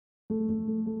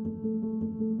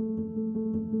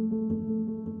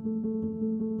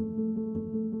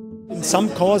In some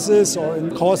courses or in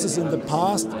courses in the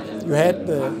past, you had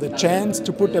the chance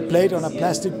to put a plate on a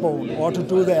plastic bone or to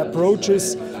do the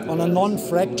approaches on a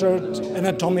non-fractured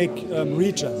anatomic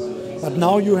region. But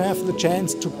now you have the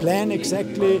chance to plan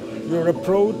exactly your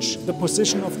approach, the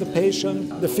position of the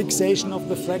patient, the fixation of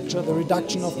the fracture, the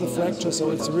reduction of the fracture.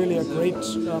 So it's really a great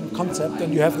concept,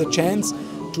 and you have the chance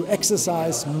to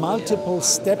exercise multiple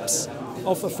steps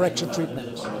of a fracture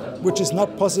treatment, which is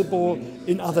not possible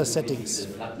in other settings.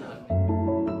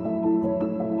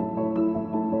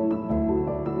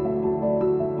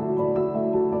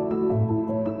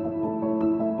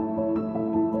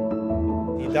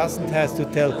 He doesn't have to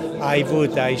tell, I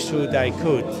would, I should, I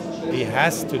could. He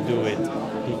has to do it.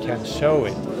 He can show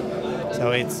it.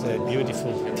 So it's a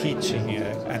beautiful teaching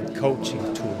and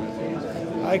coaching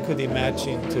tool. I could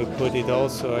imagine to put it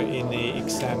also in the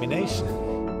examination.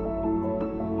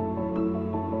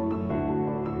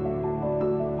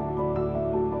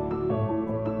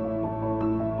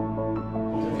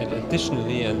 And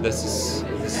additionally, and this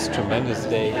is tremendous,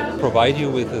 they provide you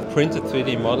with a printed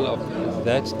 3D model of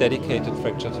that dedicated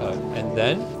fracture type. And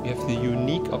then you have the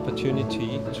unique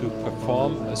opportunity to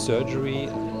perform a surgery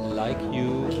like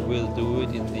you will do it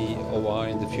in the OR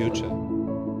in the future.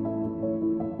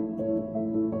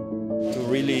 To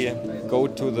really go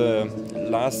to the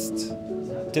last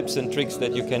tips and tricks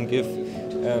that you can give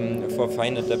for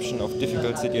fine adaptation of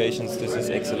difficult situations, this is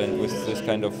excellent with this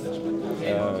kind of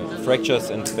fractures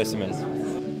and specimens.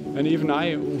 And even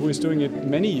I, who is doing it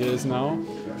many years now,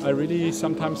 I really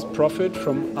sometimes profit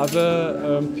from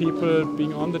other people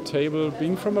being on the table,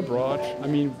 being from abroad. I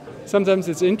mean, sometimes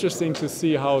it's interesting to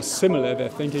see how similar their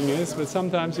thinking is, but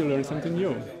sometimes you learn something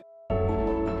new.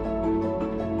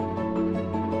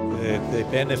 The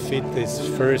benefit is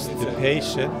first the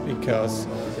patient, because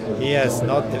he has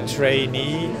not the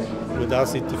trainee who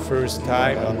does it the first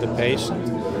time on the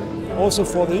patient. Also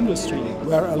for the industry,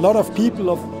 where a lot of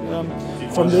people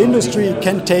from the industry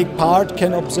can take part,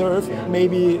 can observe,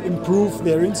 maybe improve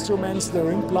their instruments, their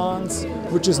implants,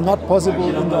 which is not possible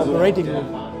in the operating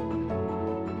room.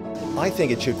 I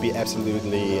think it should be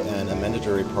absolutely a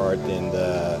mandatory part in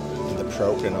the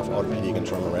program of orthopedic and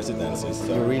trauma residencies.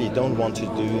 So you really don't want to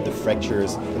do the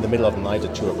fractures in the middle of the night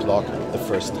at 2 o'clock the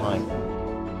first time.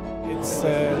 It's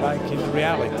like in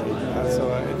reality, so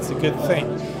it's a good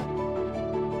thing.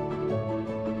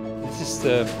 This is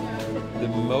the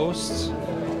most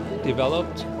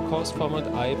developed course format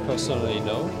I personally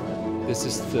know. This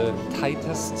is the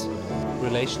tightest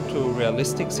relation to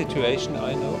realistic situation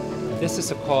I know. This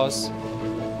is a course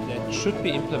that should be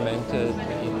implemented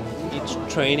in each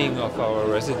training of our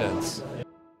residents.